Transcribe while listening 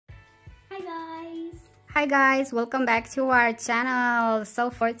Hi guys, welcome back to our channel. So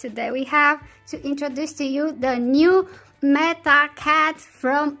for today we have to introduce to you the new MetaCat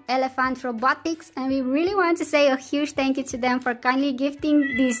from Elephant Robotics, and we really want to say a huge thank you to them for kindly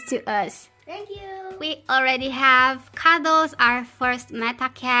gifting this to us. Thank you. We already have Cuddles, our first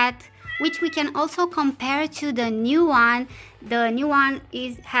MetaCat, which we can also compare to the new one. The new one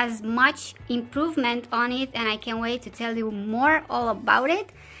has much improvement on it, and I can't wait to tell you more all about it.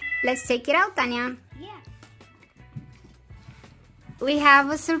 Let's check it out, Tanya. Yeah. We have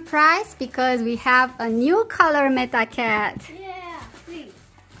a surprise because we have a new color MetaCat. Yeah. 3,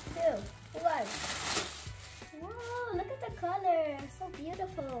 2, 1. Whoa, look at the color. So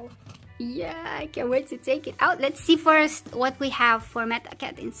beautiful. Yeah, I can't wait to take it out. Let's see first what we have for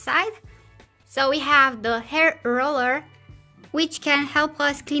MetaCat inside. So we have the hair roller, which can help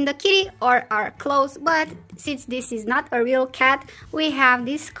us clean the kitty or our clothes. But since this is not a real cat, we have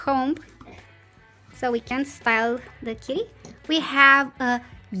this comb so we can style the kitty. We have a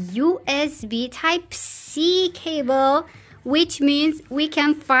USB Type-C cable, which means we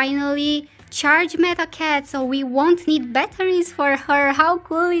can finally charge MetaCat, so we won't need batteries for her. How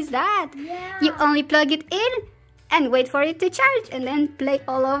cool is that? Yeah. You only plug it in and wait for it to charge and then play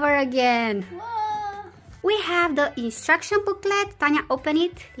all over again. Whoa. We have the instruction booklet. Tanya, open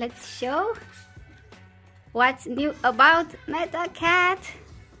it. Let's show what's new about MetaCat.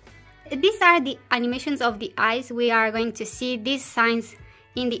 These are the animations of the eyes. We are going to see these signs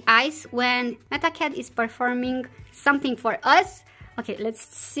in the eyes when MetaCat is performing something for us. Okay, let's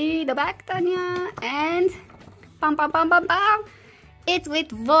see the back, Tanya. And bam, bam, bam, bam, bam. It's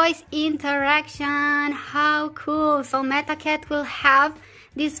with voice interaction. How cool. So MetaCat will have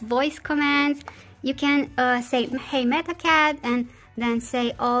these voice commands. You can say, hey MetaCat, and then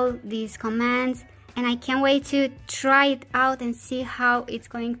say all these commands. And I can't wait to try it out and see how it's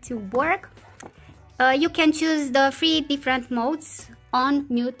going to work. You can choose the 3 different modes: on,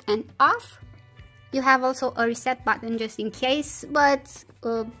 mute, and off. You have also a reset button just in case, but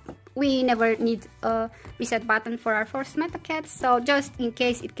we never need a reset button for our first MetaCat, so just in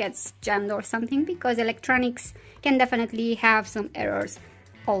case it gets jammed or something, because electronics can definitely have some errors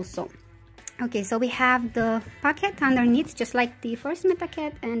also. Okay, so we have the pocket underneath, just like the first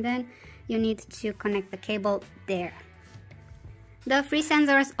MetaCat, and then you need to connect the cable there. The 3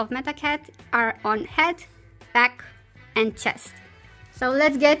 sensors of MetaCat are on head, back, and chest. So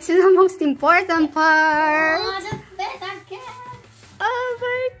let's get to the most important part. Oh, the MetaCat. Oh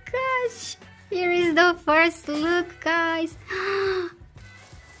my gosh. Here is the first look, guys.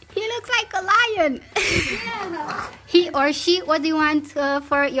 He looks like a lion. Yeah. He or she, what do you want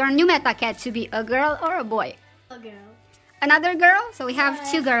for your new MetaCat to be? A girl or a boy? A girl. Another girl? So we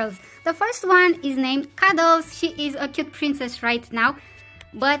have 2 girls. The first one is named Cuddles. She is a cute princess right now.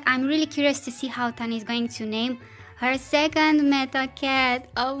 But I'm really curious to see how Tanya is going to name her second MetaCat.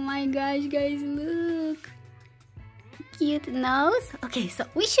 Oh my gosh, guys, look. Cute nose. Okay, so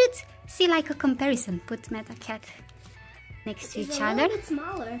we should see like a comparison. Put MetaCat next to each other. A little bit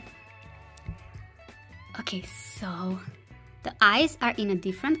smaller. Okay, so the eyes are in a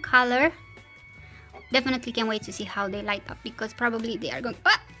different color. Definitely can't wait to see how they light up, because probably they are going...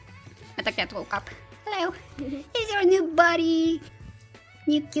 Ah! MetaCat woke up. Hello. Here's your new buddy.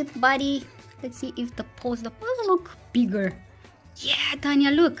 New cute buddy. Let's see if the paws look bigger. Yeah,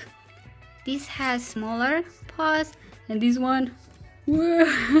 Tanya, look. This has smaller paws, and this one...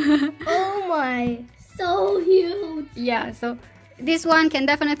 Oh my. So huge. Yeah, so this one can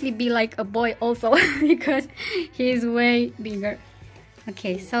definitely be like a boy also, because he's way bigger.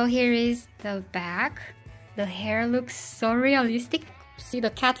 Okay, so here is the back. The hair looks so realistic. See the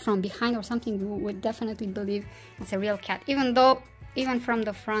cat from behind or something, you would definitely believe it's a real cat. Even from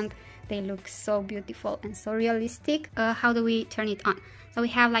the front, they look so beautiful and so realistic. How do we turn it on? So we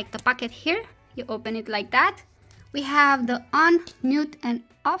have like the pocket here. You open it like that. We have the on, mute, and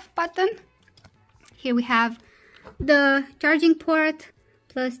off button. Here we have the charging port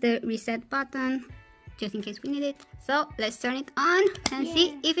plus the reset button, just in case we need it. So let's turn it on and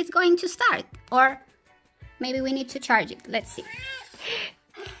see if it's going to start, or maybe we need to charge it. Let's see.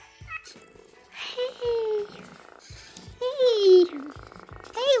 Hey, hey,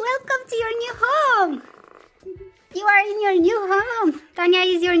 hey, welcome to your new home. You are in your new home. Tanya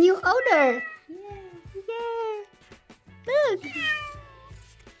is your new owner. Yeah. Look.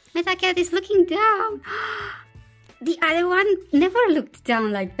 MetaCat is looking down. The other one never looked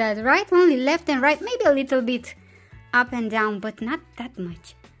down like that, right? Only left and right, maybe a little bit up and down, but not that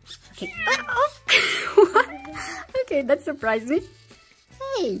much. Okay. What? Okay, that surprised me.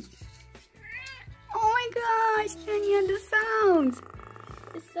 Hey. Oh my gosh, Tanya, the sounds.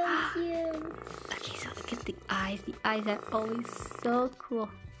 It's so cute. Okay, so look at the eyes. The eyes are always so cool.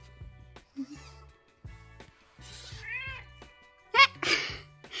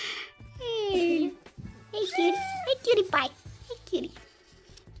 Hey, hey cutie. Hey cutie pie. Hey cutie.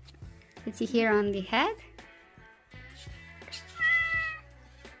 Let's see here on the head.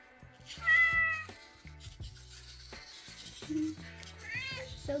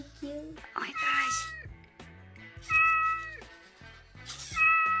 So cute. Oh my gosh.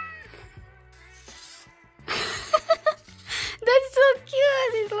 That's so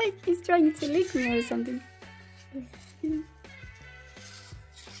cute. It's like he's trying to lick me or something.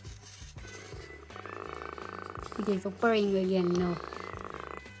 Okay, so purring again, no.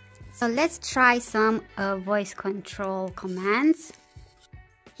 So let's try some voice control commands.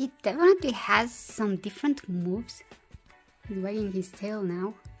 He definitely has some different moves. He's wagging his tail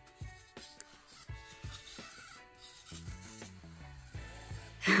now.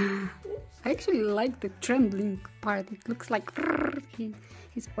 I actually like the trembling part. It looks like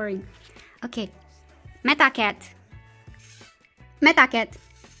he's purring. Okay, MetaCat. MetaCat.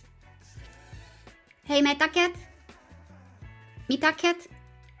 Hey, MetaCat. MetaCat.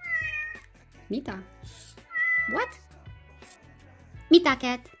 Meta. What?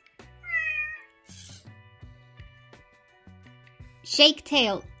 MetaCat. Shake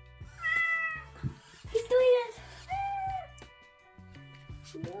tail. He's doing it.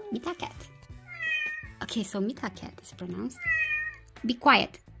 MetaCat. Okay, so MetaCat is pronounced. Be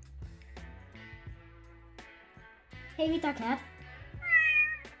quiet. Hey, MetaCat.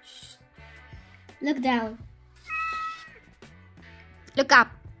 Look down. Look up.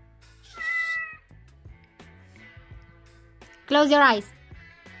 Close your eyes.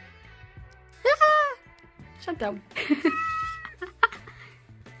 Shut down.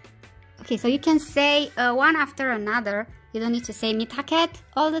 Okay, so you can say one after another. You don't need to say MetaCat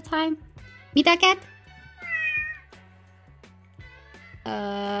all the time. MetaCat.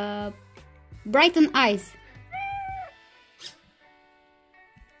 Brighten eyes.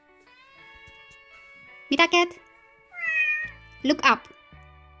 MetaCat. Look up.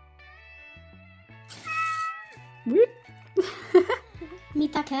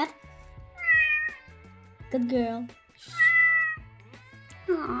 MetaCat. Good girl.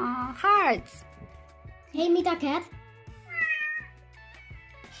 Aww, hearts. Hey, MetaCat.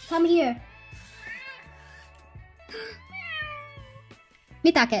 Come here.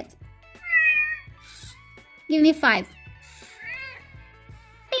 MetaCat. Give me 5.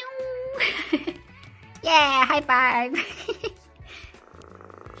 Yeah, high five.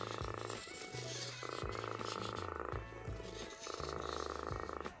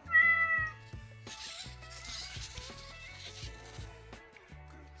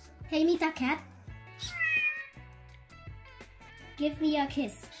 Hey, MetaCat. Give me a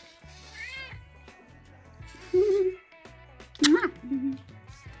kiss.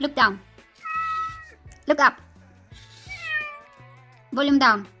 Look down. Look up. Volume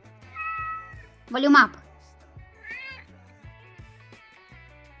down. Volume up.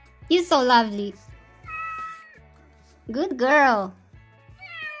 You're so lovely. Good girl.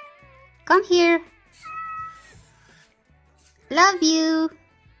 Come here. Love you.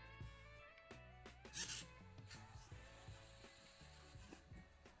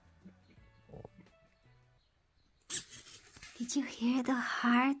 Did you hear the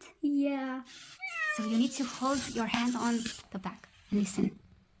heart? Yeah. So you need to hold your hand on the back and listen.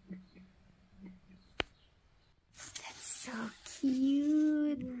 That's so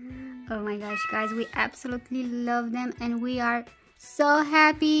cute. Oh my gosh, guys, we absolutely love them, and we are so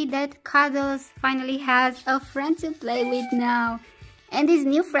happy that Cuddles finally has a friend to play with now. And this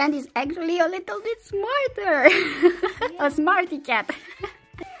new friend is actually a little bit smarter. Yeah. A smarty cat.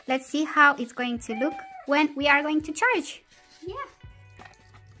 Let's see how it's going to look when we are going to charge. Yeah.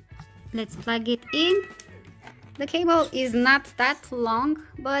 Let's plug it in. The cable is not that long,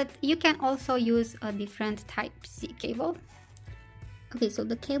 but you can also use a different Type-C cable. Okay, so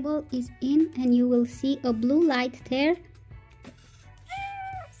the cable is in and you will see a blue light there.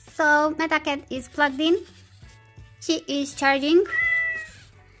 So MetaCat is plugged in. She is charging.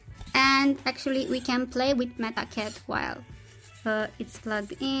 And actually we can play with MetaCat while it's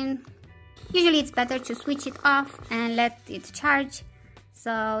plugged in. Usually it's better to switch it off and let it charge,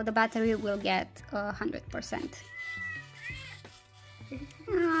 so the battery will get 100%.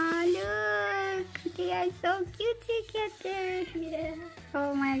 Oh, look! They are so cute together. Yeah.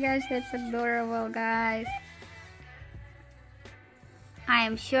 Oh my gosh, that's adorable, guys. I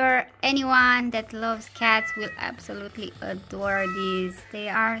am sure anyone that loves cats will absolutely adore these. They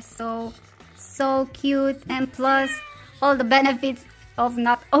are so cute, and plus all the benefits of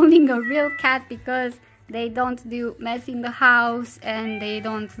not owning a real cat, because they don't do mess in the house and they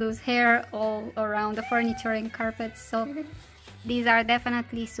don't lose hair all around the furniture and carpets. So these are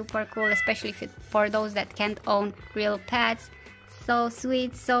definitely super cool, especially for those that can't own real pets. So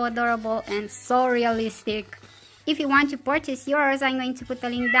sweet, so adorable, and so realistic. If you want to purchase yours, I'm going to put a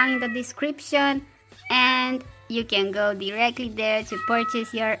link down in the description, and you can go directly there to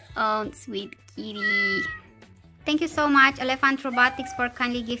purchase your own sweet kitty. Thank you so much, Elephant Robotics, for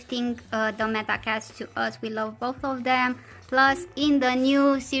kindly gifting the MetaCats to us. We love both of them. Plus, in the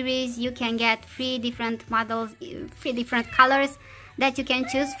new series, you can get 3 different models, 3 different colors that you can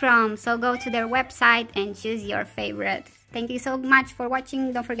choose from. So go to their website and choose your favorite. Thank you so much for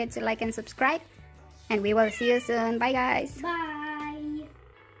watching. Don't forget to like and subscribe. And we will see you soon. Bye, guys. Bye.